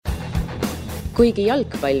Kuigi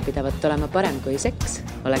jalgpall pidavat olema parem kui seks,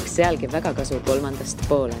 oleks sealgi väga kasu kolmandast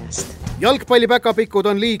poolajast. Jalgpalli päkapikud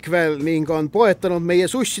on liikvel ning on poetanud meie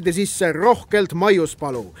susside sisse rohkelt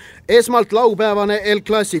maiuspalu. Esmalt laupäevane El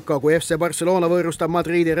Clasico, kui FC Barcelona võõrustab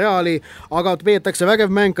Madridi Reali, aga peetakse vägev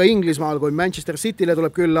mäng ka Inglismaal, kui Manchester Cityle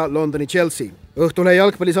tuleb külla Londoni Chelsea. Õhtulehe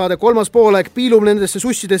jalgpallisaade kolmas poolek piilub nendesse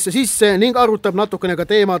sussidesse sisse ning arutab natukene ka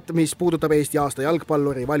teemat, mis puudutab Eesti aasta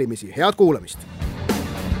jalgpalluri valimisi. Head kuulamist!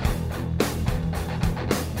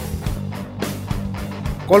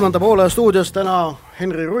 Kolmanda poole stuudios täna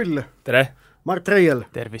Henri Rull. Tere! Mart Reiel.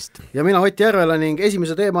 Tervist! Ja mina Ott Järvela ning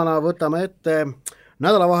esimese teemana võtame ette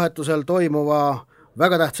nädalavahetusel toimuva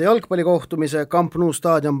väga tähtsa jalgpallikohtumise. Camp Nou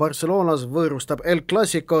staadion Barcelonas võõrustab El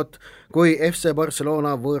Clasicot, kui FC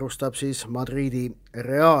Barcelona võõrustab siis Madridi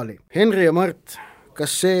Reali. Henri ja Mart,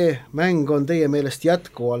 kas see mäng on teie meelest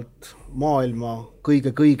jätkuvalt maailma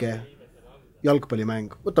kõige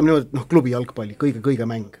jalgpallimäng? Võtame niimoodi, klubi jalgpalli, kõige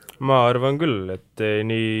mäng. Ma arvan küll, et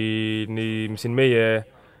nii siin meie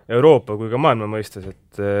Euroopa kui ka maailma mõistes,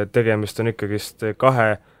 et tegemist on ikkagist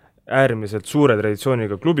kahe äärmiselt suure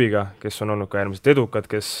traditsiooniga klubiga, kes on olnud ka äärmiselt edukad,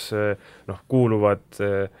 kes kuuluvad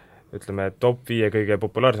ütleme top 5 kõige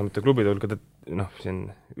populaarsemate klubide hulka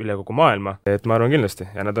siin üle kogu maailma, et ma arvan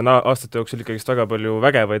kindlasti. Ja nad on aastate jooksul ikkagist väga palju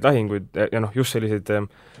vägevaid lahinguid ja just selliseid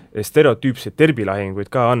stereotüüpseid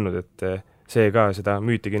derbilahinguid ka andnud, et see ka seda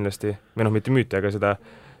müüti kindlasti, või mitte müüti, aga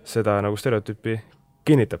seda nagu stereotüüpi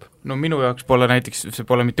kinnitab. No minu jaoks pole näiteks, see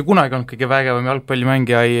pole mitte kunagi olnud kõige vägevam jalgpallimäng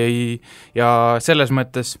ja selles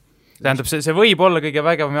mõttes, tähendab, see võib olla kõige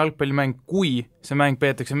vägevam jalgpallimäng, kui see mäng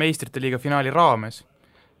peetakse meistrite liiga finaali raames.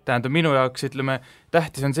 Tähendab, minu jaoks, ütleme,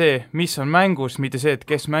 tähtis on see, mis on mängus, mitte see, et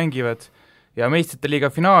kes mängivad. Ja meistrite liiga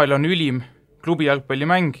finaal on ülim klubi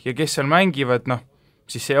jalgpallimäng ja kes seal mängivad,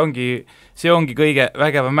 siis see ongi kõige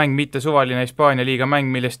vägevam mäng, mitte suvaline Hispaania liiga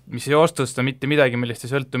mäng, mis ei ostusta mitte midagi, millest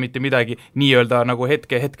ei sõltu mitte midagi nii-öelda nagu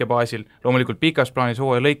hetke baasil. Loomulikult pikas plaanis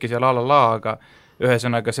hooaja lõikes ja aga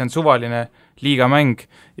ühesõnaga see on suvaline liiga mäng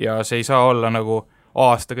ja see ei saa olla nagu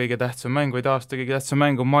aasta kõige tähtsam mäng, vaid aasta kõige tähtsam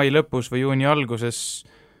mäng on mai lõpus või juuni alguses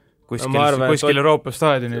kuskil Euroopa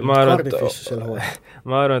staadionil. Ma arvan,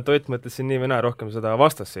 et Ott mõtles siin nii või naa rohkem seda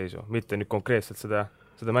vastasseisu, mitte nüüd konkreetselt seda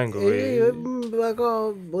mängu või... Ei,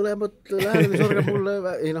 väga mõlemad lähenemisorga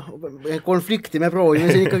mulle konflikti me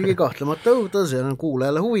proovime siin ikkagi kahtlemata õhuda, see on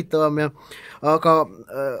kuulajale huvitavam aga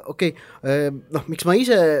miks ma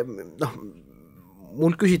ise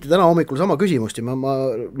mul küsiti täna hommikul sama küsimust ja ma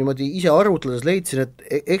niimoodi ise arvutledes leidsin, et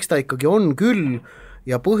eks ta ikkagi on küll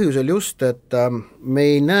ja põhjusel just, et me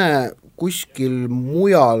ei näe kuskil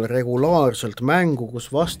mujal regulaarselt mängu,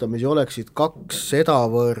 kus vastamisi oleksid kaks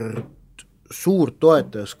sedavõrd suurt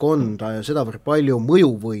toetajaskonda ja sedavõrd palju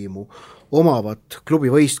mõjuvõimu omavat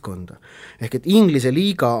klubi võistkonda. Ehk et Inglise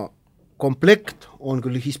liiga komplekt on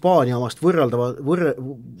küll Hispaania omast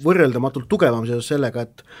võrreldamatult tugevam seoses sellega,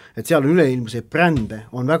 et seal on üleilmseid brände,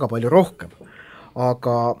 on väga palju rohkem.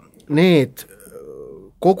 Aga need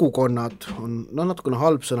kogukonnad on natukene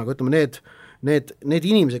halb sõna, aga ütleme need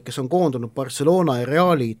inimesed, kes on koondunud Barcelona ja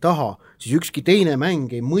Reali taha, siis ükski teine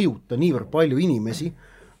mäng ei mõjuta niivõrd palju inimesi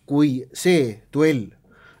kui see duell.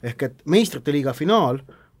 Ehk et meistrite liiga finaal,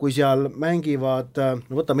 kui seal mängivad,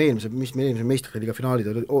 võtame mis eelmise meistrite liiga finaalid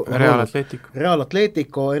oli? Real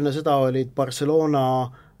Atletico, enne seda olid Barcelona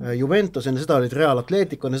Juventus, enne seda olid Real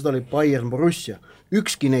Atletico, enne seda olid Bayern Borussia.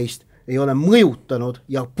 Ükski neist ei ole mõjutanud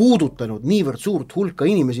ja puudutanud niivõrd suurt hulka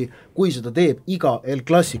inimesi, kui seda teeb iga El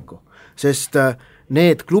Clasico. Sest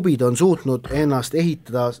need klubid on suutnud ennast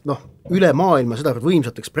ehitada üle maailma seda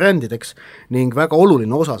võimsateks brändideks ning väga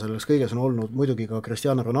oluline osa selles kõiges on olnud muidugi ka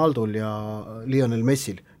Cristiano Ronaldol ja Lionel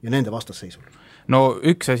Messil ja nende vastasseisul. No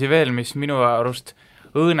üks asi veel, mis minu arust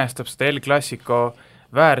õõnestab seda El Clasico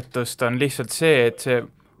väärtust, on lihtsalt see, et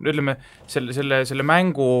selle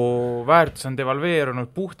mängu väärtus on devalveerunud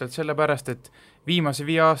puhtalt sellepärast, et viimase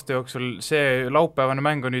 5 aasta jooksul see laupäevane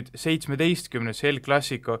mäng on nüüd 17. El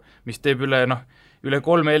Clasico, mis teeb üle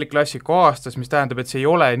 3 El Clasico aastas, mis tähendab, et see ei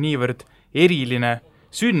ole niivõrd eriline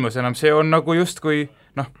sündmus enam, see on nagu justkui,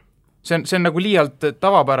 see on nagu liialt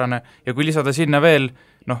tavapärane ja kui lisada sinna veel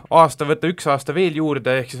võtta 1 aasta veel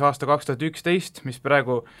juurde, ehk siis aasta 2011, mis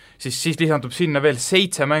praegu, siis lisandub sinna veel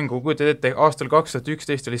 7 mängu, kujutad ette, aastal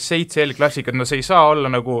 2011 oli 7 El Clasicut, see ei saa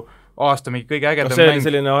olla nagu aasta mingi kõige ägedam see oli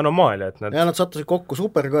selline anomaalia, et nad sattusid kokku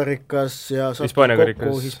superkarikas ja sattusid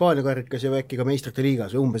kokku Hispaania karikas ja äkki ka meistrite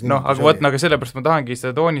liigas umbes aga sellepärast ma tahangi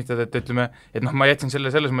seda toonitada, et ütleme, et ma jätsin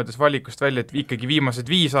selles mõttes valikust välja, et ikkagi viimased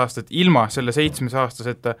 5 aastat ilma selle 7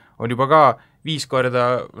 aastaseta on juba ka 5 korda,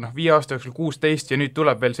 5 aasta jooksul 16 ja nüüd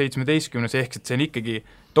tuleb veel 17, ehk see on ikkagi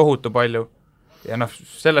tohutu palju ja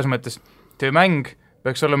selles mõttes see mäng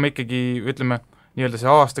peaks olema ikkagi, ütleme, nii-öelda see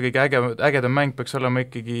aasta kõige ägedam mäng peaks olema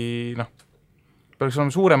ikkagi, peaks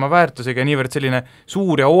olema suurema väärtusega ja niivõrd selline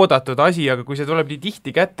suur ja oodatud asi, aga kui see tuleb nii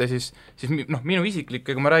tihti kätte, siis minu isiklik,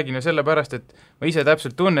 ma räägin ju sellepärast, et ma ise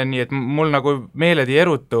täpselt tunnen nii, et mul nagu meeled ei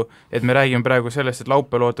erutu, et me räägime praegu sellest, et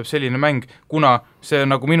laupäeval ootab selline mäng, kuna see on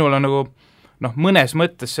nagu minul on nagu mõnes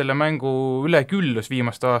mõttes selle mängu üleküllus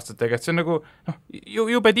viimaste aastatega, et see on nagu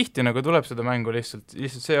jube tihti nagu tuleb seda mängu lihtsalt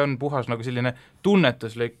see on puhas nagu selline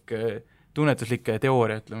tunnetuslik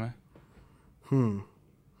teooria, ütleme.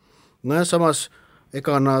 Nojah, samas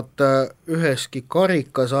ega nad üheski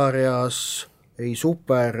karikasarjas ei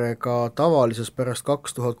super ega tavalises pärast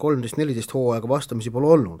 2013-14 hooaega vastamisi pole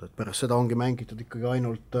olnud, et pärast seda ongi mängitud ikkagi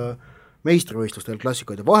ainult meistrivõistlustel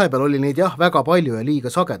klassikaid ja vahepeal oli neid jah, väga palju ja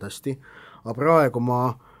liiga sagedasti, aga praegu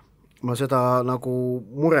ma seda nagu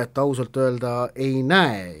muret ausalt öelda ei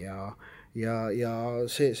näe ja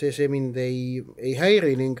see mind ei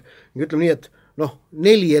häiri ning ütleme nii, et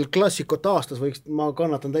 4 El Clasicot aastas ma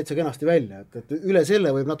kannatan täitsa kenasti välja, et üle selle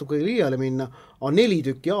võib natuke liiale minna, aga 4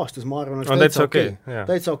 tükki aastas ma arvan, on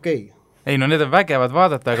täitsa okei. Ei need on vägevad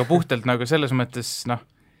vaadata, aga puhtalt nagu selles mõttes,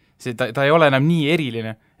 ta ei ole enam nii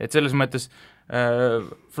eriline, et selles mõttes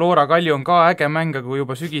Flora Kalju on ka äge mäng, aga kui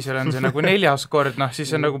juba sügisel on see nagu 4. kord,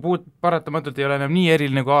 siis on nagu paratamatult ei ole enam nii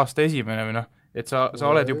eriline kui aasta esimene või et sa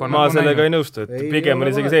oled juba ma sellega ei nõustu, et pigem on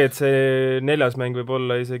isegi see, et see 4. mäng võib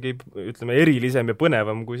olla isegi, ütleme, erilisem ja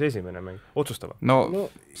põnevam kui see esimene mäng, otsustavam.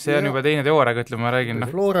 See on juba teine teooria, aga ütleme, ma räägin.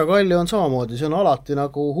 Flora Kalju on samamoodi, see on alati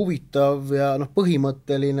nagu huvitav ja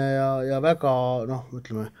põhimõtteline ja väga,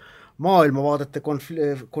 ütleme, maailmavaadete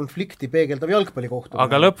konflikti peegeldav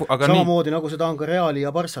jalgpallikohtumine. Samamoodi nagu seda on ka Reali ja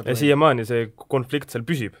Barça. Ja siiamaani see konflikt seal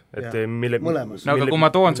püsib. Mõlemas. Aga kui ma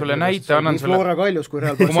toon sulle näite,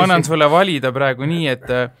 kui ma annan sulle valida praegu nii, et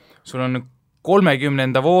sul on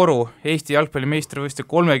 30. vooru, Eesti jalgpallimeistrivõistluste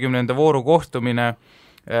 30. vooru kohtumine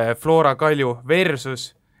Flora Kalju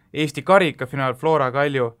versus Eesti karikafinaal Flora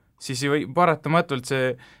Kalju, siis paratamatult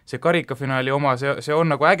see karikafinaali oma, see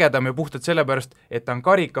on nagu ägedam ja puhtalt sellepärast, et ta on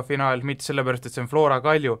karikafinaal, mitte sellepärast, et see on Flora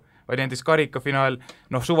Kalju, vaid näiteks karikafinaal,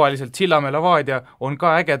 suvaliselt Sillamäe Levadia on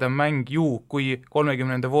ka ägedam mäng ju kui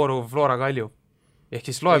 30. vooru Flora Kalju. Ehk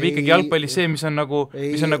siis loeb ikkagi jalgpallis see, mis on nagu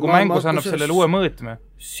mängus annab sellele uue mõõtme.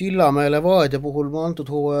 Sillamäe Levadia puhul ma antud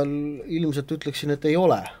hooajal ilmselt ütleksin, et ei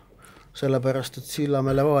ole. Sellepärast, et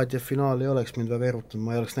Sillamäe Levadia finaal ei oleks mind väga erutanud,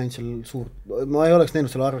 ma ei oleks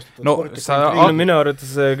näinud selle arvestatud minu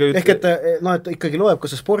arvates ehk et ikkagi loeb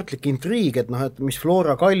ka see sportlik intriig, et mis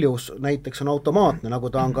Flora Kaljus näiteks on automaatne,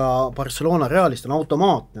 nagu ta on ka Barcelona Realist, on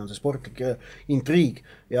automaatne, on see sportlik intriig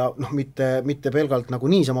ja mitte pelgalt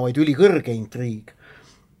nagu niisama, vaid ülikõrge intriig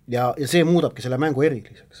ja see muudabki selle mängu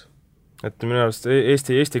eriliseks. Et minu arvast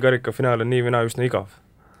Eesti karikafinaal on nii või naa üsna igav.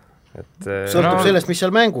 Sõltub sellest, mis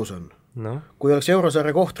seal mängus on. Kui oleks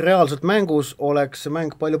eurosarja koht reaalselt mängus, oleks see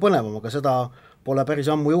mäng palju põnevam, aga seda pole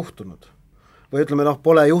päris ammu juhtunud. Või ütleme,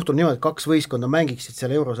 pole juhtunud niimoodi, et 2 võistkonda mängiksid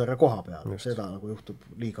seal eurosarja koha peal. Seda nagu juhtub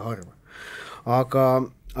liiga harva. Aga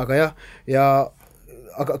jah,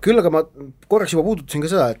 aga küll aga ma korraks juba puudutasin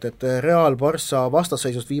ka seda, et Real Barça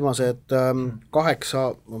vastasseisust viimased 7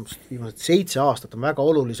 aastat on väga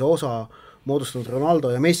olulise osa moodustanud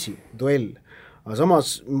Ronaldo ja Messi duell. Aga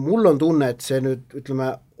samas mul on tunne, et see nüüd,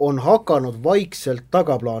 ütleme, on hakanud vaikselt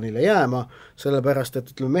tagaplaanile jääma, sellepärast, et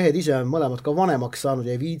ütleme, mehed ise on mõlemad ka vanemaks saanud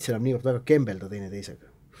ja ei viitsi enam niivõrd väga kembelda teine teisega.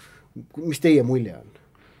 Mis teie mulje on?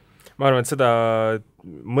 Ma arvan, et seda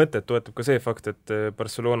mõtet toetab ka see fakt, et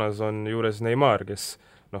Barcelonas on juures Neymar, kes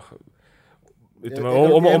ütleme,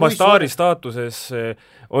 oma staari staatuses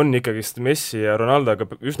on ikkagist Messi ja Ronaldoga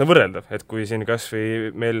üsna võrreldav, et kui siin kas või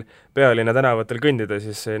meil pealinna tänavatel kõndida,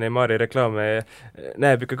 siis Neymari reklaame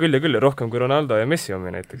näeb ikka küll ja küll rohkem kui Ronaldo ja Messi omi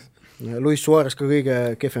näiteks. Luis Suarez ka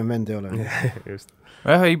kõige kehvem vend ei ole. Just.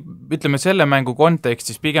 Ütleme, selle mängu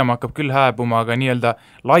kontekstis pigem hakkab küll hääbuma, aga nii-öelda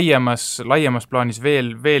laiemas plaanis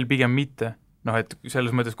veel pigem mitte. Et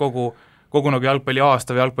selles mõttes kogu nagu jalgpalli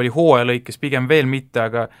aasta või jalgpalli hooaja lõikes pigem veel mitte,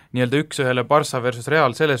 aga nii-öelda 1-1 Barça versus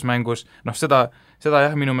Real selles mängus, seda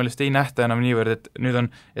jah, minu meelest ei nähta enam niivõrd, et nüüd on,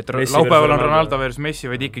 et laupäeval on Ronaldo versus Messi,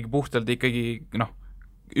 vaid ikkagi puhtalt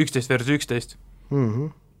 11 versus 11.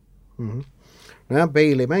 Nojah,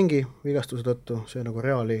 Bale ei mängi vigastuse tõttu, see nagu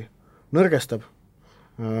Reali nõrgestab,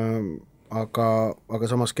 aga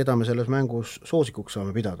samas keda me selles mängus soosikuks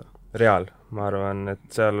saame pidada? Real, ma arvan,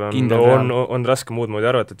 et seal on raske muud moodi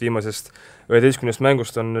arvata, et viimasest 11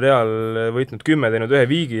 mängust on Real võitnud 10, teinud 1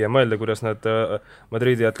 viigi ja mõelda, kuidas nad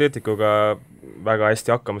Madridi Atletikuga väga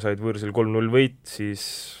hästi hakkama said võõrsil 3-0 võit, siis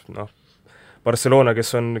Barcelona,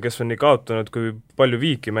 kes on nii kaotanud kui palju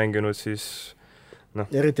viiki mänginud, siis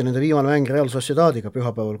eriti nende viimane mäng Real Sociedadiga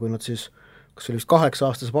pühapäeval, kui nad siis kas see oli vist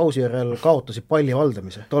 8-aastase pausi järel kaotasid palli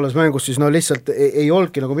valdamise. Tolles mängus siis lihtsalt ei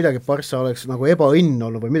olnudki nagu midagi, et Barca oleks nagu ebaõnn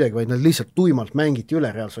olnud või midagi, vaid nad lihtsalt tuimalt mängiti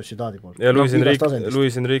üle Real Sociedadi poolt. Ja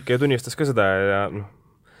Luis Enrique tunnistas ka seda ja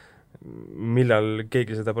millal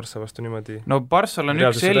keegi seda Barca vastu niimoodi Barçal on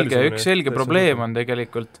üks selge probleem on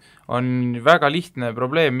tegelikult, on väga lihtne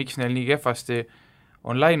probleem, miks neil nii kehvasti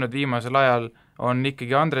on läinud viimasel ajal, on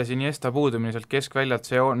ikkagi Andres Iniesta puudumine sealt keskväljalt,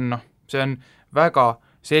 see on väga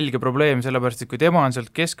selge probleem, sellepärast, et kui tema on sealt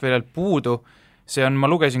keskväljalt puudu, see on, ma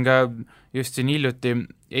lugesin ka just siin hiljuti,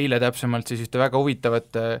 eile täpsemalt siis ühte väga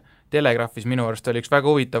huvitavat Telegraafis minu arust oli üks väga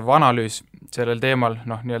huvitav analüüs sellel teemal,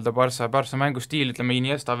 nii-öelda Barca mängustiil, ütleme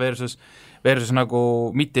Iniesta versus nagu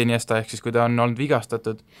mitte Iniesta, ehk siis kui ta on olnud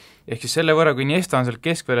vigastatud. Ehk siis selle võrra, kui Iniesta on sealt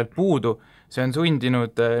keskväljalt puudu, see on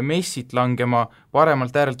sundinud Messit langema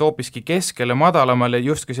paremalt äärelt hoopiski keskele, madalamale,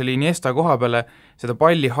 justkui selle Iniesta koha peale seda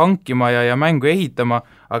palli hankima ja mängu ehitama,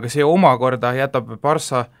 aga see omakorda jätab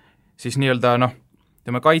Barca siis nii-öelda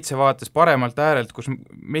tema kaitsevaates paremalt äärelt, kus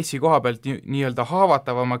Messi koha pealt nii-öelda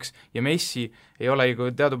haavatavamaks ja Messi ei ole ju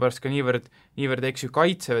teadupärast ka niivõrd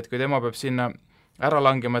kaitsev, et kui tema peab sinna ära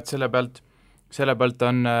langema, et selle pealt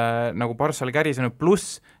on nagu Barçal kärisenud,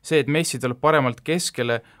 pluss see, et Messi tuleb paremalt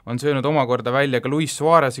keskele, on söönud omakorda välja ka Luis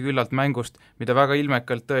Suarezi küllalt mängust, mida väga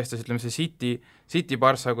ilmekalt tõestas, ütleme see City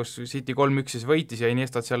Barça, kus City 3-1 siis võitis ja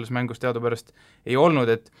Iniestat selles mängus teadupärast ei olnud,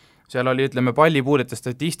 et seal oli, ütleme, pallipuudete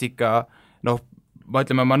statistika,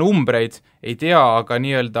 ma numbreid ei tea, aga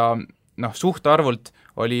nii-öelda suhtarvult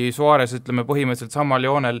oli Suarez, ütleme, põhimõtteliselt samal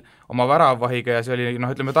joonel oma väravvahiga ja see oli,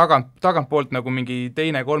 ütleme, tagantpoolt nagu mingi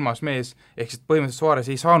teine-kolmas mees, ehk siis põhimõtteliselt Suarez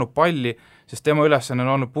ei saanud palli, sest tema ülesanne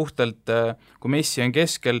on olnud puhtalt, kui Messi on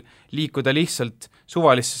keskel, liikuda lihtsalt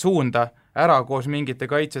suvalisse suunda ära koos mingite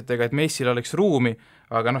kaitsjatega, et Messil oleks ruumi,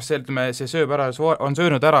 aga see on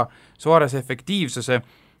söönud ära Suarez efektiivsuse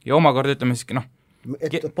ja omakorda ütleme siis,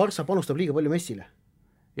 et Barca panustab liiga palju Messile.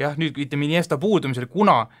 Jah, nüüd ütleme Iniesta puudumisel,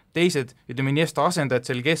 kuna teised, ütleme Iniesta asendajad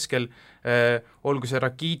seal keskel, olgu see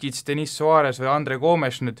Rakitic, Denis Suarez või Andre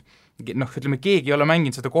Gomes nüüd, ütleme, keegi ei ole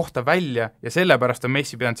mänginud seda kohta välja ja sellepärast on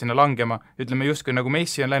Messi pidanud sinna langema, ütleme justkui nagu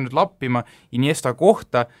Messi on läinud lappima Iniesta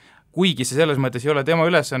kohta, kuigi see selles mõttes ei ole tema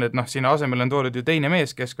ülesanne, et sinna asemel on toodud ju teine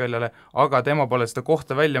mees keskväljale, aga tema pole seda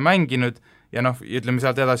kohta välja mänginud ja ütleme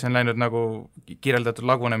sealt edasi on läinud nagu kirjeldatud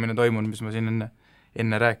lagunemine toimunud, mis ma siin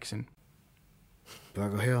enne rääkisin.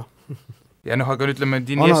 Väga hea. Ja aga ütleme, et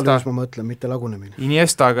analüüs ma mõtlen, mitte lagunemine.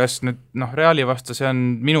 Iniesta, kas nüüd Reali vastu, see on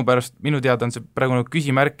minu teada on see praegu nagu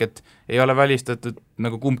küsimärk, et ei ole välistatud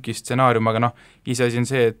nagu kumbki stsenaarium, aga iseasi on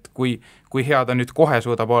see, et kui hea ta nüüd kohe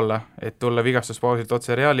suudab olla, et tulla vigastuspausilt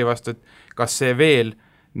otse Reali vastu, et kas see veel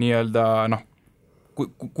nii-öelda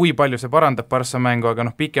kui palju see parandab Barca mängu, aga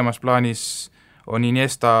pikemas plaanis on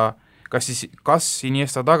Iniesta, kas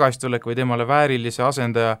Iniesta tagasitulek või temale väärilise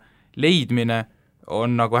asendaja leidmine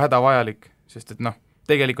on nagu hädavajalik, sest et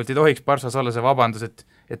tegelikult ei tohiks Barças olla see vabandus,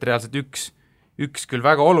 et reaalselt üks küll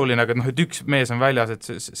väga oluline, aga et üks mees on väljas, et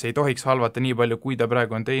see ei tohiks halvata nii palju, kui ta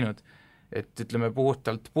praegu on teinud. Et ütleme,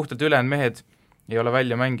 puhtalt ülejäänud mehed ei ole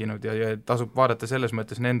välja mänginud ja tasub vaadata selles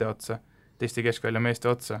mõttes nende otsa, teiste keskvälja meeste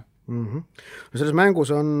otsa. Selles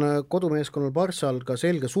mängus on kodumeeskonnal Barçal ka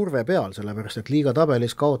selge surve peal, sellepärast et liiga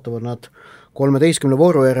tabelis kaotavad nad 13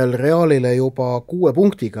 vooru järel Realile juba 6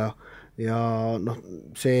 punktiga ja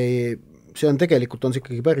see on tegelikult on see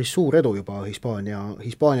ikkagi päris suur edu juba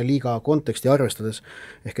Hispaania liiga konteksti arvestades,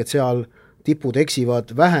 ehk et seal tipud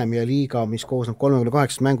eksivad vähem ja liiga, mis koosneb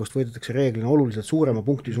 38 mängust, võidetakse reeglina oluliselt suurema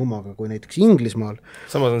punktisummaga kui näiteks Inglismaal.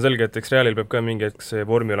 Samas on selge, et eks Realil peab ka mingi hetk see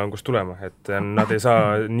vormilangus tulema, et nad ei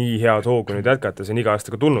saa nii head hoogu nüüd jätkata, see on iga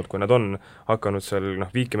aastaga tulnud, kui nad on hakanud seal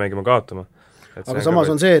viiki mängima kaotama. Aga samas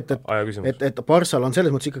on see, et Barçal on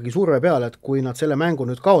selles mõttes ikkagi surve peal, et kui nad selle mängu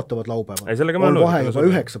nüüd kaotavad laupäeval, on vahe juba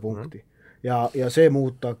 9 punkti ja see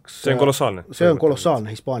muutaks see on kolossaalne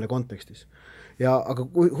Hispaania kontekstis. Aga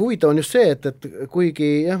huvitav on just see, et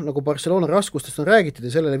kuigi nagu Barcelona raskustest on räägitud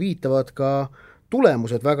ja sellele viitavad ka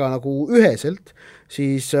tulemused väga nagu üheselt,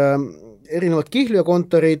 siis erinevad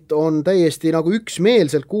kihlveokontorid on täiesti nagu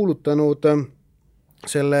üksmeelselt kuulutanud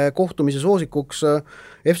selle kohtumise soosikuks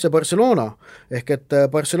FC Barcelona, ehk et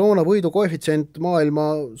Barcelona võidu koefitsient maailma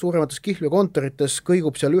suuremates kihlveokontorites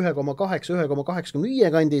kõigub seal 1,8–1,85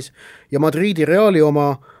 kandis ja Madridi Reali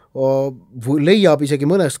oma leiab isegi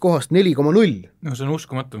mõnest kohast 4,0. See on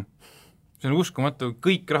uskumatu. See on uskumatu,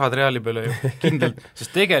 kõik rahad Reali peale ju kindlalt,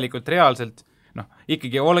 sest tegelikult reaalselt,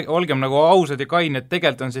 ikkagi olgem nagu ausad ja kained,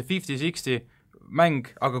 tegelikult on see 50-60 mäng,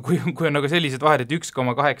 aga kui on nagu sellised vahed, et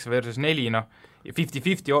 1,8 versus 4,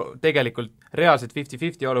 50-50 tegelikult, reaalselt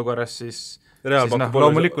 50-50 olukorras, siis Real siis pakub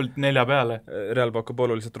loomulikult 4 peale. Real pakub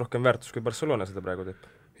oluliselt rohkem väärtust, kui Barcelona seda praegu teeb.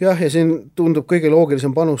 jah, ja siin tundub kõige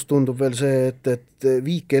loogilisem panus tundub veel see, et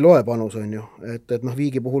Viik ei loe panus, on ju, et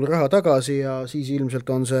Viigi puhul raha tagasi ja siis ilmselt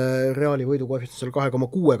on see Reali võidukoefitsient seal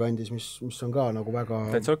 2,6 kandis, mis on ka nagu väga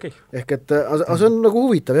täitsa okei. Ehk et see on nagu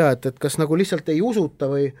huvitav jah, et kas nagu lihtsalt ei usuta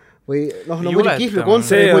või muidugi Kihvli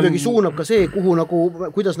kontseri muidugi suunab ka see, kuhu nagu,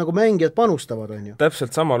 kuidas nagu mängijad panustavad, on ju.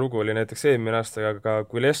 Täpselt sama lugu oli näiteks eelmine aastaga, aga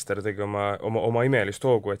kui Leicester tegi oma imelist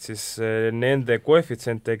hoogu, et siis nende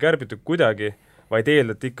koefitsient ei kärbitud kuidagi, vaid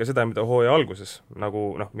eeldati ikka seda, mida hooaja alguses,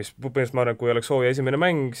 nagu mis põhimõtteliselt ma arvan, kui oleks hooaja esimene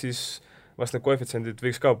mäng, siis vast need koefitsiendid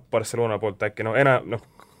võiks ka Barcelona poolt äkki,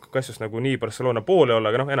 kas just nagu nii Barcelona poole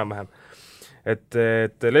olla, aga enam-vähem. Et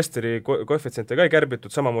Leicesteri koefitsiente ka ei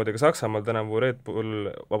kärbitud, samamoodi ka Saksamaal tänavu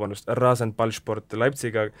Rasenballsport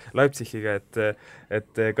Leipzigiga,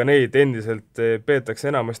 et ka neid endiselt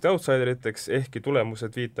peetakse enamasti outsideriteks, ehkki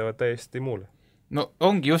tulemused viitavad täiesti muule. No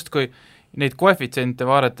ongi justkui neid koefitsiente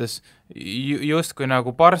vaadates justkui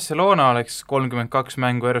nagu Barcelona oleks 32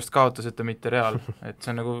 mängu järjest kaotaseta, mitte Real. Et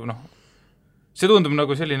see on nagu, see tundub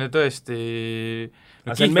nagu selline tõesti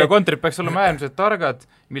Kihv ja kontrid peaks olema äärmiselt targad,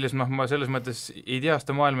 milles ma selles mõttes ei tea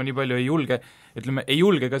seda maailma nii palju ei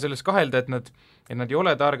julge ka selles kahelda, et nad ei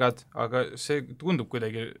ole targad, aga see tundub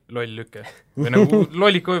kuidagi loll lüke. Või nagu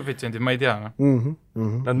lolli koefitsiendid, ma ei tea.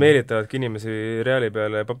 Nad meelitavadki inimesi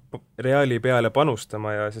Reali peale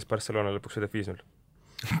panustama ja siis Barcelona lõpuks sõidab 5-0.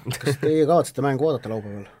 Kas teie kavatsete mängu oodata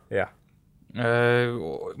laupäeval? Jah.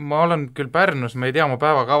 Ma olen küll Pärnus, ma ei tea oma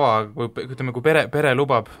päevakava, kui pere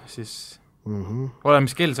lubab, siis ole,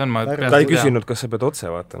 mis kell see on, ta ei küsinud, kas sa pead otse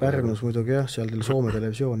vaatama. Pärnus muidugi jah, seal teil Soome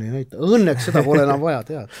televisiooni ei näita. Õnneks seda pole enam vaja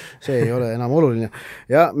teada, see ei ole enam oluline.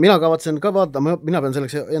 Ja mina kavatsen ka vaadata, mina pean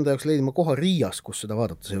selleks enda jaoks leidma koha Riias, kus seda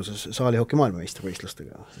vaadata seoses saalihoki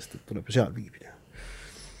maailmameistrivõistlustega, sest tuleb ju seal viibida.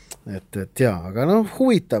 Et jaa, aga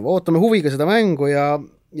huvitav, ootame huviga seda mängu ja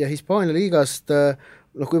Hispaania liigast,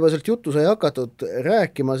 kui juba sealt juttu sai hakatud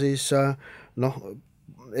rääkima, siis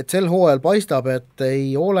et sel hooajal paistab, et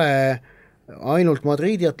ei ole ainult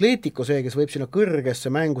Madridi Atletico see, kes võib sinna kõrgesse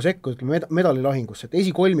mängu sekkuda medalilahingusse, et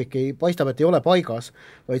esikolmik paistab, et ei ole paigas,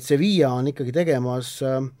 vaid Sevilla on ikkagi tegemas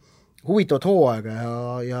huvitavat hooaega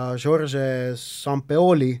ja Jorge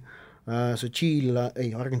Sampaoli,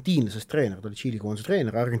 see argentiinlasest treener, ta oli Tšiili koondise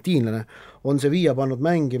treener, argentiinlane, on Sevilla pannud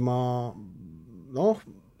mängima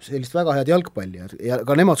sellist väga head jalgpalli ja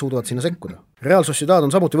ka nemad suudavad sinna sekkuda. Real Sociedad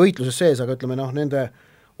on samuti võitluses sees, aga ütleme nende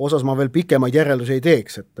osas ma veel pikemaid järeldusi ei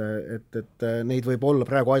teeks, et neid võib olla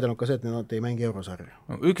praegu aidanud ka see, et nad ei mängi eurosarja.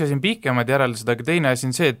 Üks asi on pikemad järeldused, aga teine asi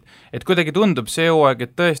on see, et kuidagi tundub see hooaeg,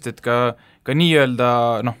 et tõesti, et ka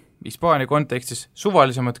nii-öelda Hispaania kontekstis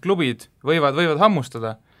suvalisemad klubid võivad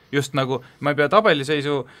hammustada. Just nagu, ma ei pea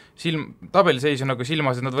tabeliseisu nagu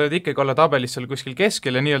silmas, et nad võivad ikkagi olla tabelis seal kuskil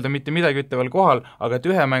keskel ja nii-öelda mitte midagi ütleval kohal, aga et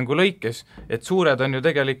ühe mängu lõikes, et suured on ju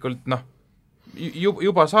tegelikult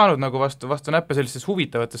juba saanud nagu vastu näppe sellistest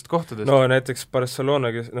huvitavatest kohtadest. No näiteks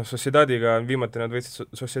Barcelona, Sociedadiga viimati nad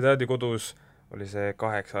võitsid Sociedadi kodus, oli see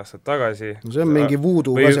 8 aastat tagasi. No see on mingi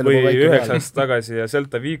voodoo või 9 aastat tagasi ja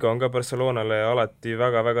Celta Vigo on ka Barcelonale alati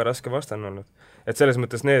väga-väga raske vastane olnud. Et selles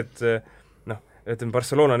mõttes need,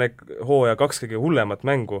 Barcelona hooaja 2 kõige hullemat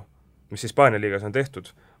mängu, mis Hispaania liigas on tehtud,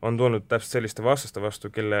 on toonud täpselt selliste vastaste vastu,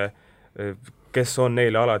 kes on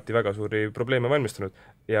neile alati väga suuri probleeme valmistanud.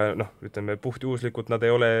 Ja ütleme, puhtjuhuslikult nad ei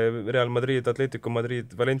ole Real Madrid, Atletico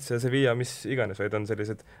Madrid, Valencia, Sevilla, mis iganes, vaid on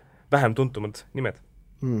sellised vähem tuntumad nimed.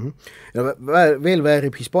 Ja veel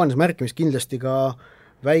väärib Hispaanias märkimist kindlasti ka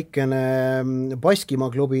väikene Baskimaa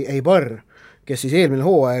klubi Eibar, kes siis eelmine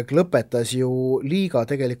hooaeg lõpetas ju liiga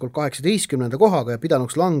tegelikult 18. kohaga ja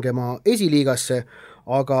pidanuks langema esiliigasse,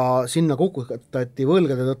 aga sinna kukutati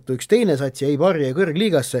võlgade tõttu üks teine sats ja Eibar jäi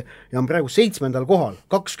kõrgliigasse ja on praegu 7. kohal,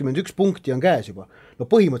 21 punkti on käes juba.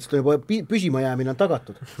 Põhimõtteliselt on juba püsima jäämine on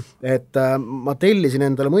tagatud. Et ma tellisin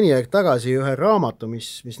endale mõni aeg tagasi ühe raamatu,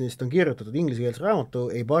 mis neist on kirjutatud, inglise raamatu,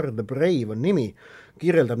 Eibar the Brave on nimi,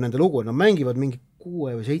 kirjeldab nende lugu, nad mängivad mingi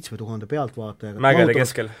 6 või 7 tuhande pealtvaatajaga.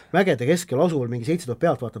 Mägede keskel asuval mingi 7000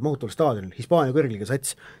 pealtvaatajat mahutaval staadionil, Hispaania kõrgliiga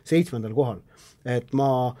sats, 7. kohal. Et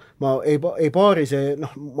ma ei paari see,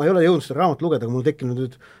 ma ei ole jõudnud seda raamat lugeda, aga mul tekkinud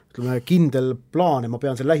nüüd kindel plaan ja ma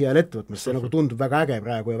pean selle lähiajal ette võtma, see nagu tundub väga äge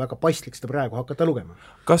praegu ja väga paslik seda praegu hakata lugema.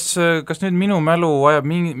 Kas nüüd minu mälu ajab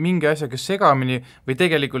mingi asjaga segamini või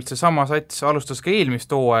tegelikult see sama sats alustas ka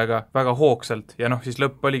eelmist hooaega väga hoogsalt ja siis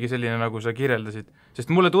lõpp oligi selline, nagu sa kirjeldasid, sest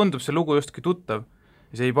mulle tundub see lugu justki tuttav,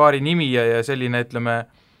 see ei paari nimi ja selline, ütleme,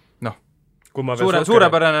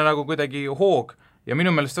 suurepärane nagu kuidagi hoog ja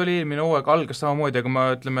minu meelest oli eelmine hooaeg algas samamoodi, aga ma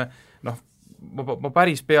ütleme, ma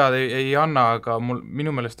päris pead ei anna, aga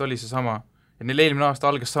minu meelest oli see sama. et neil eelmine aasta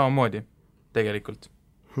algas samamoodi tegelikult.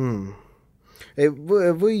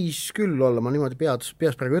 Võis küll olla, ma niimoodi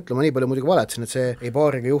peas praegu ütlema, nii palju muidugi valetasin, et see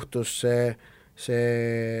Eibariga juhtus see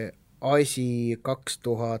asi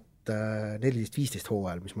 2014-15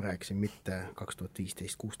 hooajal, mis ma rääkisin, mitte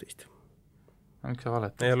 2015-16. Miks sa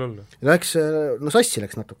valetad? Ei ole hullu. Läks, sassi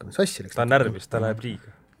läks natukene. Ta on närvis, ta läheb liiga.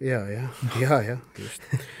 Ja, just.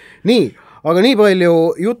 Nii, aga nii palju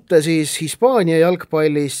jutte siis Hispaania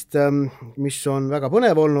jalgpallist, mis on väga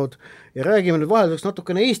põnev olnud, ja räägime nüüd vahelduseks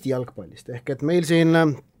natukene Eesti jalgpallist, ehk et meil siin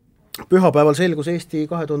pühapäeval selgus Eesti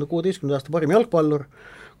 2016. aasta parim jalgpallur,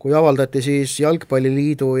 kui avaldati siis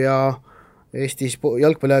Jalgpalliliidu ja Eesti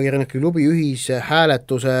jalgpalliajakirjanike klubi ühise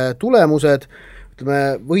hääletuse tulemused.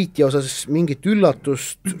 Ütleme, võitja osas mingit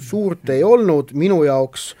üllatust suurt ei olnud minu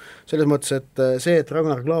jaoks, selles mõttes, et see, et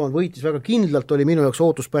Ragnar Klavan võitis väga kindlalt, oli minu jaoks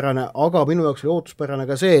ootuspärane, aga minu jaoks oli ootuspärane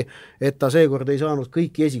ka see, et ta seekord ei saanud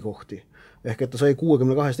kõiki esikohti. Ehk et ta sai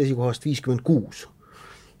 62 esikohast 56.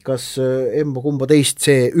 Kas kumba teist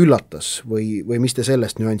see üllatas või mis te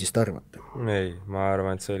sellest nüansist arvate? Ei, ma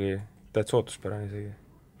arvan, et see oli täitsa ootuspärane isegi.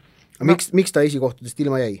 Miks ta esikohtadest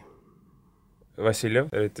ilma jäi? Vassiljev,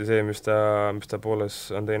 eriti see, mis ta pooles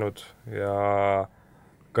on teinud ja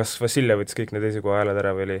kas Vassiljev võttis kõik need esikoha hääled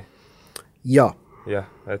ära või oli? Jah,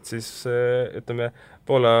 et siis ütleme,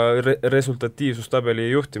 Poola resultatiivsustabeli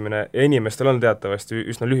juhtimine ja inimestel on teatavasti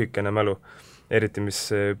üsna lühikene mälu, eriti mis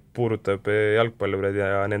puudutab jalgpallureid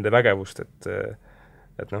ja nende vägevust, et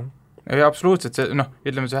noh. Ja absoluutselt,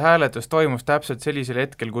 ütleme, see hääletus toimus täpselt sellisel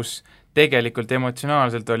hetkel, kus tegelikult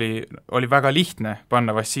emotsionaalselt oli väga lihtne panna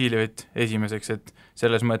Vassiljevit esimeseks, et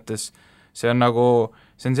selles mõttes see on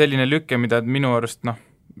selline lükke, mida minu arust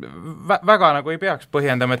väga ei peaks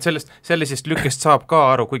põhjendama, et sellisest lükkest saab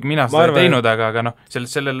ka aru, kuigi mina seda ei teinud, aga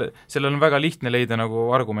sellel on väga lihtne leida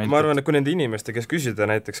argumente. Ma arvan, et kui nende inimeste, kes küsida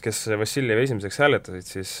näiteks, kes Vassiljevi esimeseks hääletasid,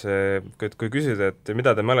 siis kui küsida, et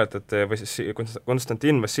mida te mäletate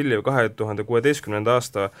Konstantin Vassiljev 2016.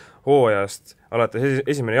 aasta hooajast alates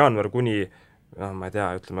 1. jaanuar kuni, ma ei tea,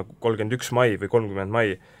 ütleme 31. mai või 30.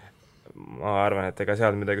 mai, ma arvan, et ega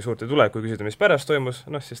seal midagi suurt ei tule, kui küsida, mis pärast toimus,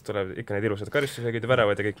 siis tuleb ikka neid ilusad karistusegid ja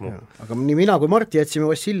väravad ja kõik muu. Aga nii mina kui Mart jätsime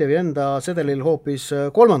Vassiljevi enda sedelil hoopis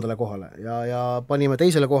 3. kohale ja panime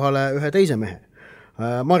 2. kohale ühe teise mehe.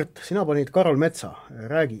 Mart, sina panid Karol Metsa,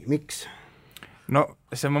 räägi, miks? No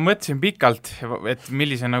see ma mõtlesin pikalt, et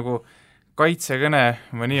millise kaitsekõne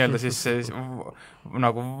ma nii-öelda siis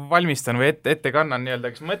valmistan või ette kannan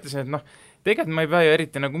nii-öelda, kas mõtlesin, et tegelikult ma ei pea ju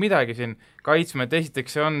eriti midagi siin kaitsma, et esiteks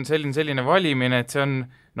see on selline valimine, et see on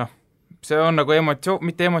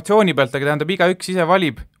mitte emotsiooni pealt, aga tähendab igaüks ise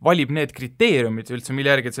valib need kriteeriumid üldse, mille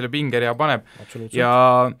järgi selle pingerea paneb. Ja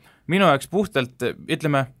minu jaoks puhtalt,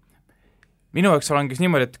 ütleme, minu jaoks langes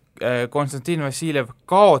niimoodi, et Konstantin Vassiljev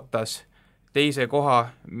kaotas teise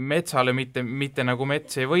koha Metsale, mitte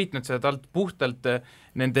Mets ei võitnud seda talt puhtalt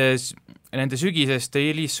nende sügisest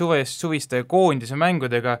ja suviste koondise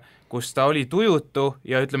mängudega, kus ta oli tujutu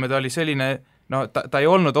ja ütleme, ta oli selline, ta ei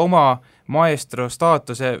olnud oma maestro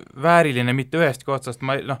staatuse vääriline mitte ühestki otsast.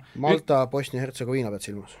 Malta, Bosnia-Hertsegoviina pead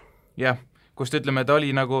silmas. Jah, kust ütleme, ta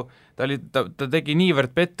tegi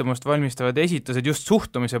niivõrd pettumust valmistavad esitused just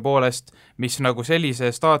suhtumise poolest, mis sellise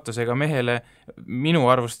staatusega mehele minu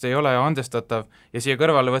arvust ei ole andestatav ja siia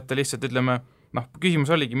kõrvale võtta lihtsalt, ütleme, küsimus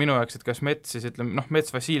oligi minu jaoks, et kas Mets siis, ütleme,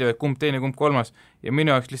 Mets Vassiljev, kumb teine, kumb kolmas ja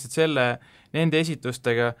minu jaoks lihtsalt nende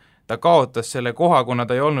esitustega ta kaotas selle koha, kuna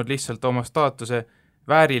ta ei olnud lihtsalt oma staatuse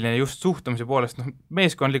vääriline just suhtumise poolest,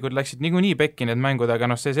 meeskondlikud läksid niikuinii pekki need mängud,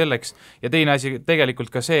 aga see selleks, ja teine asi tegelikult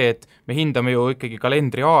ka see, et me hindame ju ikkagi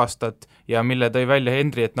kalendri aastat ja mille tõi välja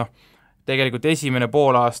Hendri, et tegelikult esimene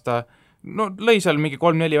poolaasta, lõi seal mingi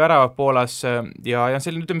 3-4 väravat Poolas ja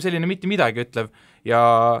selline mitte midagi ütlev ja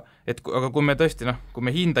aga kui me tõesti, kui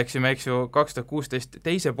me hindaksime, eks ju, 2016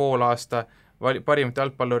 teise poolaasta parimat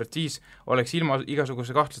jalgpallurit, siis oleks ilma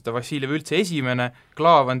igasuguse kahtluseta Vassiljev üldse esimene,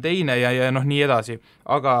 Klaavan teine ja nii edasi.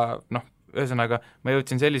 Aga ühesõnaga, ma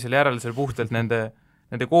jõudsin sellisele järeldusele puhtalt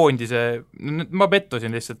nende koondise, ma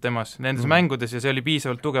pettusin lihtsalt temas nendes mängudes ja see oli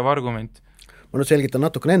piisavalt tugev argument. Ma nüüd selgitan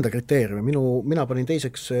natukene enda kriteeriumi, mina panin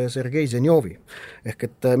teiseks Sergei Zenjovi. Ehk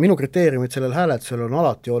et minu kriteeriumid sellel hääletusel on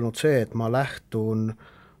alati olnud see, et ma lähtun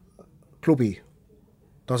klubi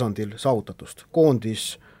tasandil saavutatust.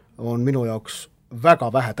 Koondis on minu jaoks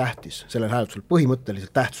väga vähe tähtis sellel hääletusel,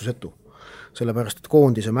 põhimõtteliselt tähtsusetu. Sellepärast, et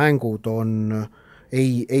koondise mängud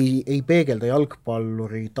ei peegelda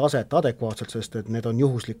jalgpalluri taset adekvaatselt, sest et need on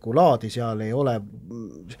juhuslikku laadi, seal ei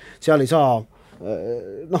saa,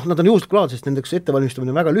 nad on juhuslikku laadi, sest nendeks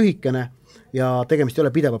ettevalmistumine on väga lühikene ja tegemist ei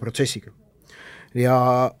ole pideva protsessiga.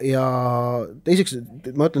 ja teiseks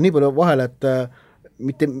ma ütlen nii palju vahele, et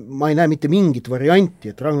ma ei näe mitte mingit varianti,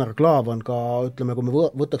 et Ragnar Klavan ka, ütleme, kui me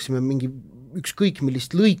võtaksime mingi ükskõik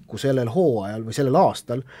millist lõiku sellel hooajal või sellel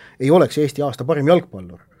aastal, ei oleks Eesti aasta parim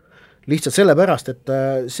jalgpallur. Lihtsalt sellepärast, et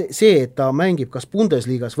see, et ta mängib kas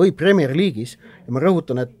Bundesligas või Premier League'is, ja ma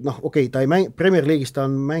rõhutan, et ta ei Premier League'is ta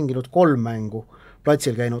on mänginud 3 mängu,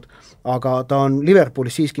 platsil käinud, aga ta on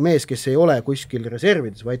Liverpoolis siiski mees, kes ei ole kuskil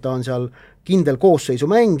reservides, vaid ta on seal kindel koosseisu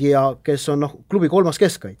mängija, kes on klubi 3.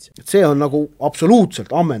 keskkaitse. See on nagu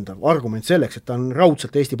absoluutselt ammendav argument selleks, et ta on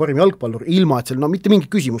raudselt Eesti parim jalgpallur, ilma et seal mitte mingit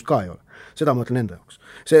küsimust ka ei ole. Seda ma ütlen enda jaoks.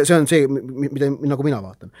 See on see, mida nagu mina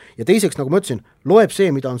vaatan. Ja teiseks, nagu ma ütlesin, loeb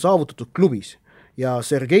see, mida on saavutatud klubis. Ja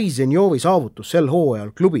Sergei Zenjovi saavutus sel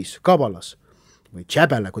hooajal klubis, Kabalas, või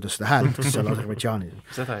Tšäbele, kuidas seda hääletakse seal Aserbaidžaanis.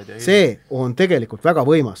 See on tegelikult väga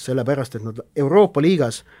võimas, sellepärast, et nad Euroopa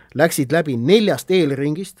liigas läksid läbi 4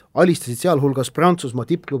 eelringist, alistasid sealhulgas Prantsusmaa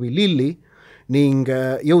tippklubi Lilli ning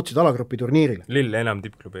jõudsid alagrupi turniirile. Lill enam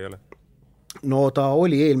tippklubi ei ole? No ta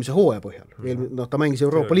oli eelmise hooaja põhjal, ta mängis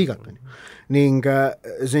Euroopa liigat. Ning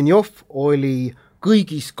Zenjov oli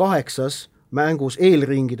kõigis 8 mängus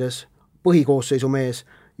eelringides põhikoosseisu mees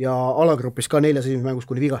ja alagrupis ka 4 mängus,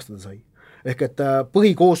 kuni vigastada sai. Ehk et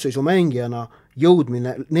põhikoosseisu mängijana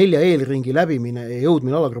jõudmine, 4 eelringi läbimine ja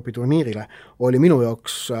jõudmine alagrupi turniirile oli minu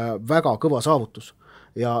jaoks väga kõva saavutus.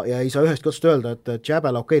 Ja ei saa ühest otsast öelda, et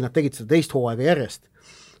Tšäbele, nad tegid seda 2 hooaega järjest.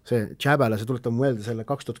 See Tšäbele, see tuletab mõelda selle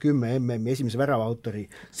 2010 MM-i esimese värava autori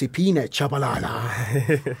Sipine Tšabalala.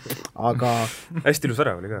 Aga hästi ilus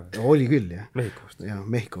värav oli ka. Oli küll, jah.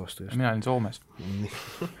 Mehhiko vastu. Mina olin Soomes.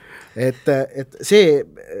 Et see,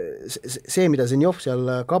 mida Zenjov seal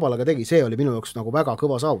Kabalaga tegi, see oli minu jaoks nagu väga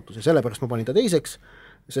kõva saavutus ja sellepärast ma panin ta teiseks,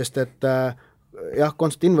 sest et jah,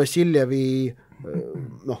 Konstantin Vassiljevi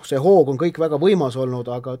see hoog on kõik väga võimas olnud,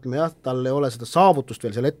 aga ütleme jah, tal ei ole seda saavutust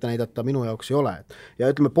veel seal ette näidata, minu jaoks ei ole. Ja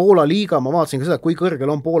ütleme, Poola liiga, ma vaatasin ka seda, kui kõrgel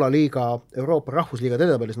on Poola liiga Euroopa rahvusliiga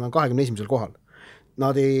edetabellis, nad on 21. kohal.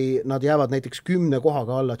 Nad jäävad näiteks 10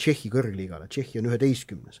 kohaga alla Tšehhi kõrgliigale, Tšehhi on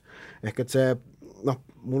 11. Ehk et see,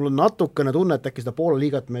 mul on natukene tunne, et äkki seda Poola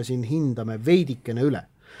liigat me siin hindame veidikene üle.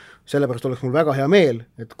 Sellepärast oleks mul väga hea meel,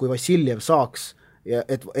 et kui Vassiljev saaks ja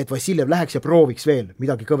et Vassiljev läheks ja prooviks veel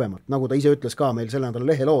midagi kõvemat, nagu ta ise ütles ka meil selle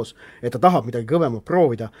nädala leheloos, et ta tahab midagi kõvemat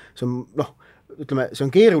proovida, see on, ütleme, see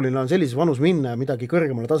on keeruline, on sellises vanus minna ja midagi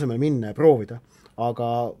kõrgemale tasemele minna ja proovida,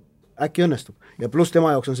 aga äkki õnnestub. Ja pluss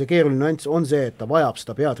tema jaoks on see keeruline nüanss, on see, et ta vajab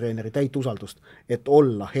seda peatreeneri täit usaldust, et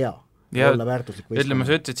olla hea. Ja ütleme,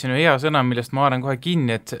 sa ütlesid sinu hea sõna, millest ma haaran kohe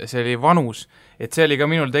kinni, et see oli vanus, et see oli ka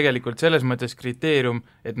minul tegelikult selles mõttes kriteerium,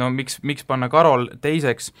 et miks panna Karol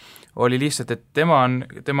teiseks, oli lihtsalt, et tema on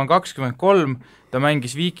 23, ta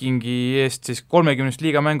mängis Viikingi eest siis 30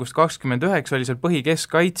 liiga mängust 29, oli seal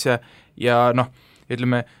põhikeskkaitsja ja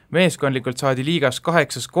ütleme, meeskondlikult saadi liigas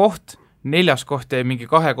 8. koht, 4. koht jäi mingi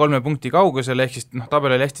 2-3 punkti kaugusele, ehk siis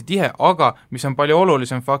tabel oli hästi tihe, aga mis on palju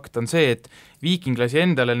olulisem fakt, on see, et Viiking lasi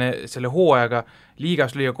endale selle hooajaga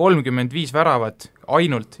liigas lüüa 35 väravat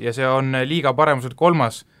ainult ja see on liiga paremuselt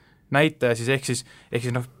 3. näitaja, siis ehk siis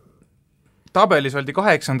tabelis oldi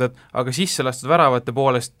 8, aga sisse lastud väravate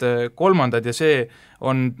poolest 3. ja see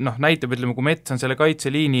on, näitab, ütleme, kui Mets on selle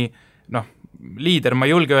kaitseliini, liider, ma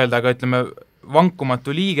ei julge öelda, aga ütleme,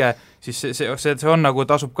 vankumatu liige, siis see on nagu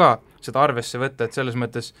tasub ka seda arvesse võtta, et selles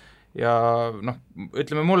mõttes ja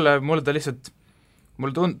ütleme mulle ta lihtsalt,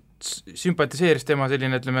 mulle sümpatiseeris tema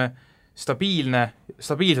selline, ütleme,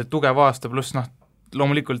 stabiilselt tugev aasta, pluss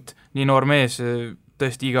loomulikult nii noor mees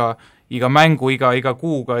tõesti iga mängu, iga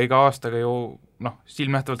kuuga, iga aastaga ju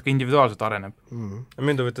silmnähtavalt ka individuaalselt areneb.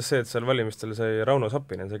 Mind huvitas see, et seal valimistel sai Rauno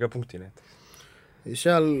Sappinen, sai ka punkti need.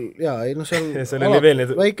 Seal,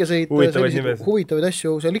 seal väikeseid huvitavaid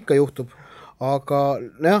asju seal ikka juhtub, aga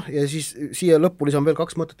ja siis siia lõppu lisan veel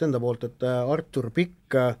 2 mõtet enda poolt, et Artur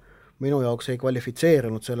Pikk minu jaoks ei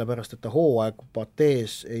kvalifitseerunud, sellepärast, et ta hooaeg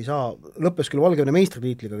Patees ei saa, lõppes küll Valgevene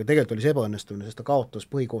meistritiitliga, aga tegelikult oli see ebaõnnestumine, sest ta kaotas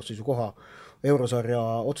põhikoosseisu koha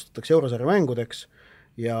otsustatakse eurosarja mängudeks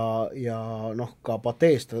ja ka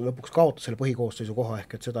Patees ta lõpuks kaotas selle põhikoosseisu koha,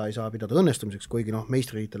 ehk et seda ei saa pidada õnnestumiseks, kuigi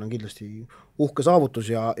meistritiitel on kindlasti uhke saavutus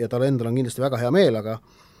ja tal endal on kindlasti väga hea meel,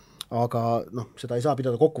 aga seda ei saa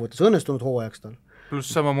pidada kokkuvõttes õnnestunud hooajaks tal.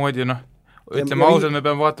 Pluss samamoodi, ütleme ausalt, me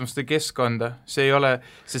peame vaatama seda keskkonda, see ei ole,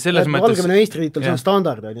 see selles mõttes Valgevene meistritiitel, see on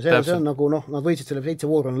standard, see on nagu, nad võitsid selle 7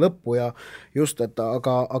 vooruna lõppu ja just, et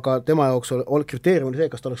aga tema jaoks oli kriteerium see,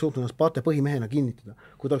 kas ta oleks suutnud ennast Pate põhimehena kinnitada.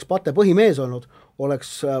 Kui ta oleks Pate põhimees olnud,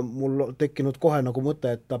 oleks mul tekkinud kohe nagu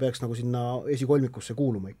mõte, et ta peaks nagu sinna esikolmikusse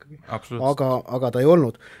kuuluma ikkagi. Aga ta ei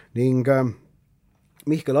olnud ning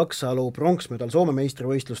Mihkel Aksalu pronksmedal Soome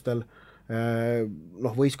meistrivõistlustel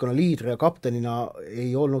noh, võistkonna liidri ja kaptenina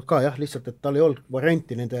ei olnud ka jah, lihtsalt, et tal ei olnud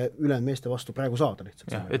varianti nende ülejäänud meeste vastu praegu saada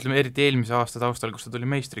lihtsalt. jah, ütleme eriti eelmise aasta taustal, kus ta tuli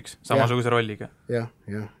meistriks, samasuguse rolliga. jah,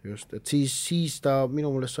 just, et siis ta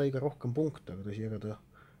minu meelest sai ka rohkem punkte, aga tõsi,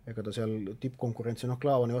 ega ta seal tippkonkurentsi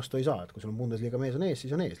Klaavani vastu ei saa, et kui sul on Bundesliga mees on ees,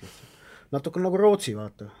 siis on ees lihtsalt. Natuke nagu Rootsi,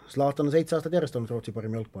 vaata. Zlatan on 7 aastat järjest olnud Rootsi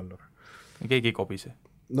parim jalgpallur. Keegi ei kobise.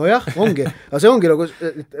 Nojah, ongi, aga see ongi nagu,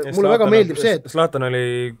 mulle väga meeldib see, et Zlatan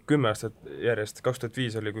oli 10 aastat järjest,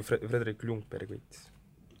 2005 oli, kui Frederik Ljungberg võitis.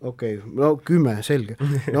 Okei, no 10, selge.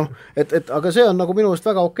 Noh, et aga see on nagu minu meelest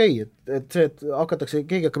väga okei, et see, et hakatakse,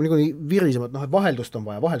 keegi hakkab niikuinii virisema, et noh, et vaheldust on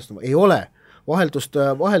vaja, ei ole. Vaheldust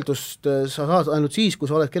sa saad ainult siis, kui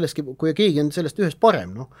sa oled kelleski, kui keegi on sellest ühest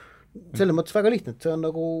parem, noh. Selles mõttes väga lihtne, et see on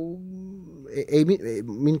nagu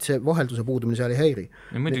mind see vahelduse puudumine seal ei häiri.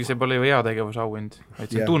 Ja muidugi see pole ju heategevusauhind,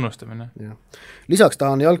 vaid see on tunnustamine. Lisaks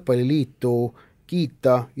tahan Jalgpalliliitu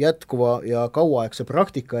kiita jätkuva ja kauaaegse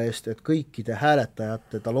praktika eest, et kõikide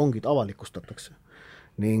hääletajate talongid avalikustatakse.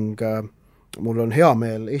 Ning mul on hea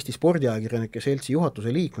meel Eesti Spordiajakirjanike Seltsi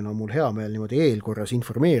juhatuse liikmena, on mul hea meel niimoodi eelkorras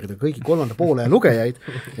informeerida kõigi 3. poole lugejaid,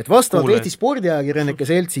 et vastavalt Eesti Spordiajakirjanike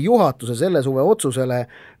Seltsi juhatuse selle suve otsusele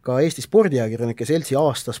ka Eesti Spordiajakirjanike Seltsi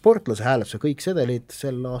aasta sportlase hääletuse kõik sedelid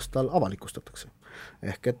sel aastal avalikustatakse.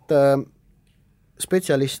 Ehk et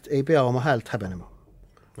spetsialist ei pea oma häält häbenema.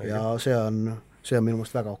 Ja see on minu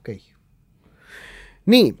meelest väga okei.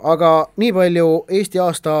 Nii, aga nii palju Eesti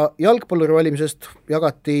aasta jalgpalluri valimisest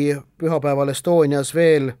jagati pühapäeval Estonias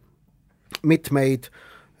veel mitmeid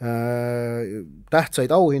tähtsaid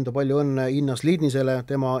auhindu, palju õnne Innas Lidnisele,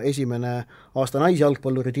 tema esimene aasta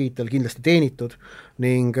naisjalgpalluri tiitel kindlasti teenitud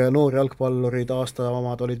ning noorjalgpallurid aasta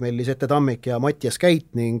omad olid meil Lisette Tammik ja Mattias Käit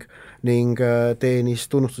ning teenis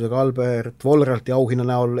tunnustusega Albert Volralti auhinna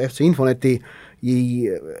näol FC Infoneti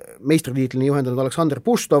meistritiitlini juhendanud Aleksander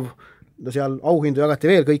Puštov. Seal auhindu jagati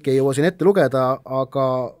veel, kõike ei jõua siin ette lugeda, aga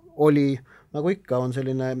oli, nagu ikka, on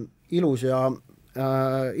selline ilus ja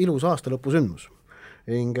ilus aasta lõpusündmus.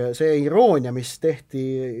 Ning see iroonia, mis tehti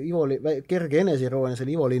kerge eneseiroonia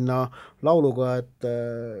selle Ivo Linna lauluga, et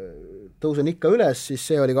tõusen ikka üles, siis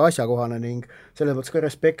see oli ka asjakohane ning selles mõttes ka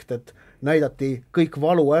respekt, et näidati kõik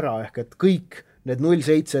valu ära, ehk et kõik need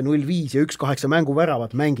 0-7, 0-5 ja 1-8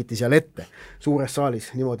 mänguväravat mängiti seal ette suures saalis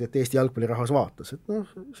niimoodi, et Eesti jalgpallirahvas vaatas. Et noh,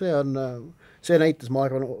 see näitas, ma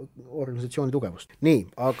arvan, organisatsiooni tugevust. Nii,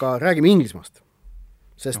 aga räägime Inglismaast,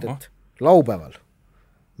 sest et laupäeval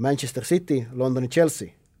Manchester City, Londoni Chelsea,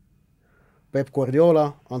 Pep Guardiola,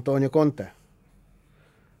 Antonio Conte,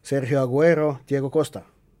 Sergio Aguero, Diego Costa.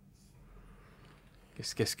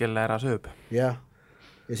 Kes kelle ära sööb. Ja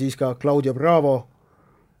siis ka Claudio Bravo,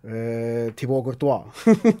 Thibaut Courtois.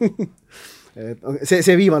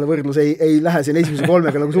 see viimane võrdlus ei lähe siin esimese 3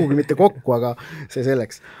 nagu sugugi mitte kokku, aga see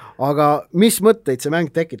selleks. Aga mis mõtteid see mäng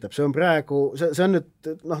tekitab? See on praegu, see on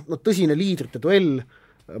nüüd tõsine liidrite duell,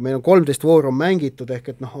 meil on 13 vooru on mängitud, ehk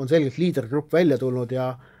et on selgelt liidergrupp välja tulnud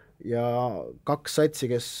ja 2 satsi,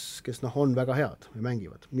 kes on väga head ja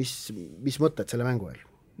mängivad. Mis mõtted selle mängu veel?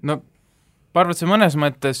 No, ma arvan, et see mõnes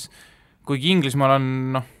mõttes, kuigi Inglismaal on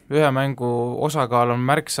ühe mängu osakaal on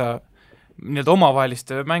märksa, nii-öelda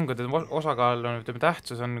omavaheliste mängude osakaal on,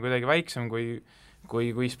 tähtsus on kuidagi väiksem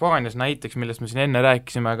kui Hispaanias näiteks, millest me siin enne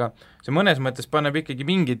rääkisime, aga see mõnes mõttes paneb ikkagi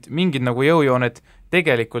mingid nagu jõujooned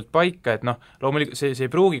tegelikult paika, et loomulikult see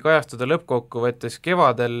ei pruugi kajastuda lõppkokkuvõttes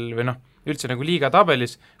kevadel või üldse nagu liiga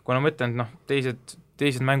tabelis, kuna ma ütlen, et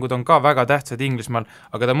teised mängud on ka väga tähtsad Inglismaal,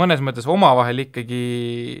 aga ta mõnes mõttes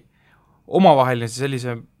omavaheline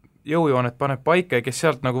sellise jõujoonet paneb paika ja kes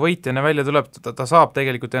sealt nagu võitjana välja tuleb, ta saab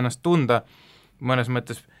tegelikult ennast tunda mõnes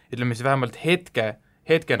mõttes, ütleme siis vähemalt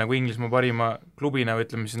hetke nagu Inglismaa parima klubina või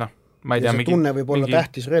ütleme siis ma ei tea, see tunne võib olla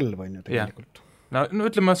tähtis relv on ju tegelikult. No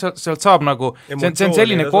ütleme, sealt saab nagu, see on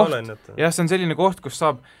selline koht, jah, see on selline koht, kus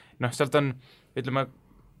saab, sealt on, ütleme,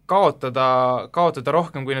 kaotada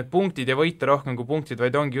rohkem kui need punktid ja võita rohkem kui punktid,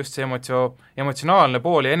 vaid ongi just see emotsionaalne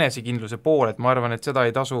pool ja enesekindluse pool, et ma arvan, et seda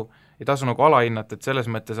ei tasu nagu alahinnata, et selles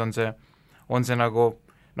mõttes on see nagu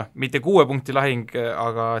mitte 6 punkti lahing,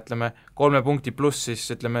 aga ütleme 3 punkti pluss siis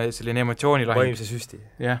ütleme selline emotsioonilahing. Vaimse süsti.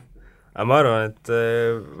 Jah. Aga ma arvan, et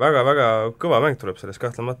väga-väga kõva mäng tuleb sellest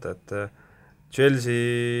kahtlemata, et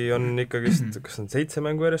Chelsea on ikkagi, kas on 7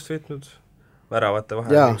 mängu järjest võitnud? Väravate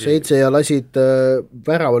vahel. Jaa, 7 ja lasid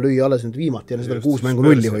värava lüüa alles nüüd viimati ja seda 6 mängu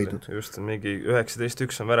nulli hoidnud. Just, mingi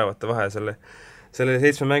 19-1 on väravate vahe selle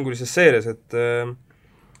 7-mängulises seerias, et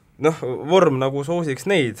vorm nagu soosiks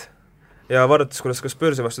neid ja vaadates, kuidas ka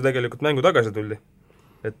Spursi vastu tegelikult mängu tagasi tuldi.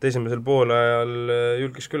 Et esimesel poolajal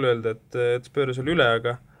julgiks küll öelda, et Spurs oli üle,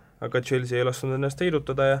 aga Chelsea ei lasknud ennast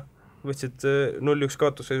heidutada ja võtsid 0-1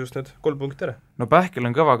 kaotusseisust need 3 punkti ära. No Pähkel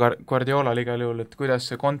on kõva Guardiolal igal juhul, et kuidas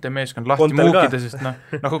see Conte meeskond lahti muukida, sest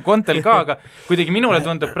nagu Contel ka, aga kuidagi minule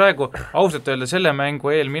tundub praegu ausalt öelda selle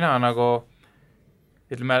mängu eel mina nagu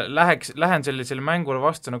ütleme, lähen sellisele mängule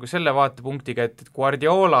vastu nagu selle vaatepunktiga, et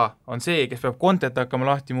Guardiola on see, kes peab Contet hakkama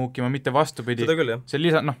lahti muukima, mitte vastupidi. Seda küll, jah.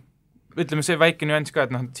 See ütleme see väike nüanss ka,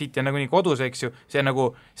 et City on nagu nii kodus, eks ju,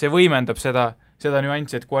 see võimendab seda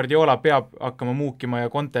nüanssi, et Guardiola peab hakkama muukima ja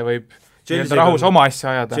Conte võib rahus oma asja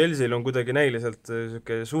ajada. Chelsea'l on kuidagi näiliselt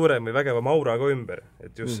suurem või vägevam aura ka ümber,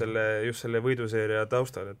 et just selle võiduseeria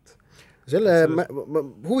taustal, et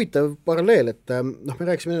huvitav paralleel, et me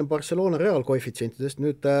rääkisime Barcelona Real koefitsientidest,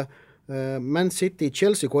 nüüd Man City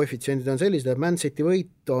Chelsea koefitsiendid on sellised, et Man City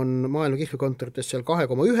võit on maailma kihlvekontorites seal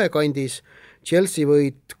 2,1 kandis, Chelsea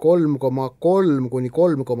võit 3,3 kuni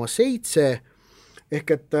 3,7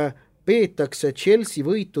 ehk et peetakse Chelsea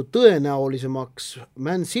võitu tõenäolisemaks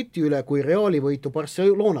Man City üle kui Reali võitu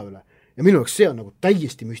Barcelona üle. Ja minu jaoks see on nagu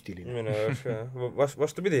täiesti müstiline. Minu jaoks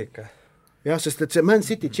vastupidi ikka. Jah, sest et see Man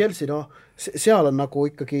City Chelsea, seal on nagu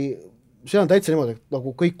ikkagi see on täitsa niimoodi, et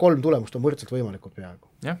nagu kõik 3 tulemust on võrdselt võimalikud peaaegu.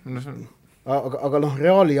 Jah, aga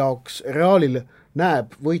Reali jaoks, Realil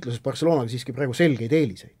näeb võitluses Barcelonaga siiski praegu selgeid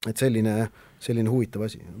eeliseid, et selline huvitav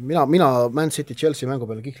asi. Mina Man City Chelsea mängu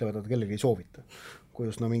peale kihlevedada kellegi ei soovita, kui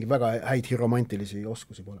just mingi väga häid romantilisi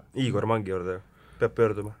oskusi pole. Igor Mangi juurde peab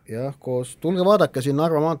pöörduma. Jah, tulge vaadake siin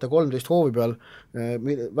Narva maantee 13 hoovi peal,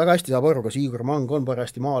 väga hästi saab aru, kas Igor Mang on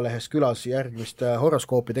parajasti Maalehes külas järgmist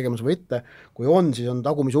horoskoopi tegemas või mitte, kui on, siis on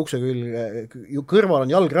tagumise ukse kõrval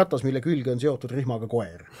on jalgratas, mille külge on seotud rihmaga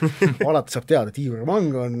koer. Alati saab teada, et Igor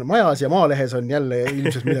Mang on majas ja Maalehes on jälle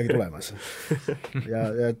ilmselt midagi tulemas.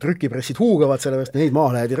 Ja trükipressid huugavad sellepärast, neid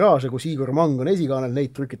Maalehe tiraaže, kus Igor Mang on esikaanel,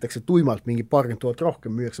 neid trükitakse tuimalt, mingi 20 000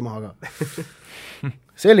 rohkem müüakse maha ka.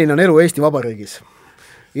 Selline on elu Eesti Vabariigis.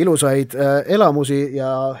 Ilusaid elamusi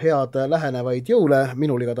ja head lähenevaid jõule,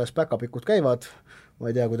 minul igatahes päkapikud käivad,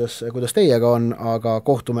 ma ei tea, kuidas teiega on, aga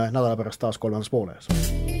kohtume nädala pärast taas 3. pooles.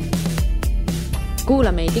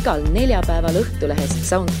 Kuula meid igal neljapäeval Õhtulehest,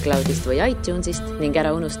 SoundCloudist või iTunesist ning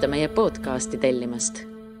ära unusta meie podcasti tellimast.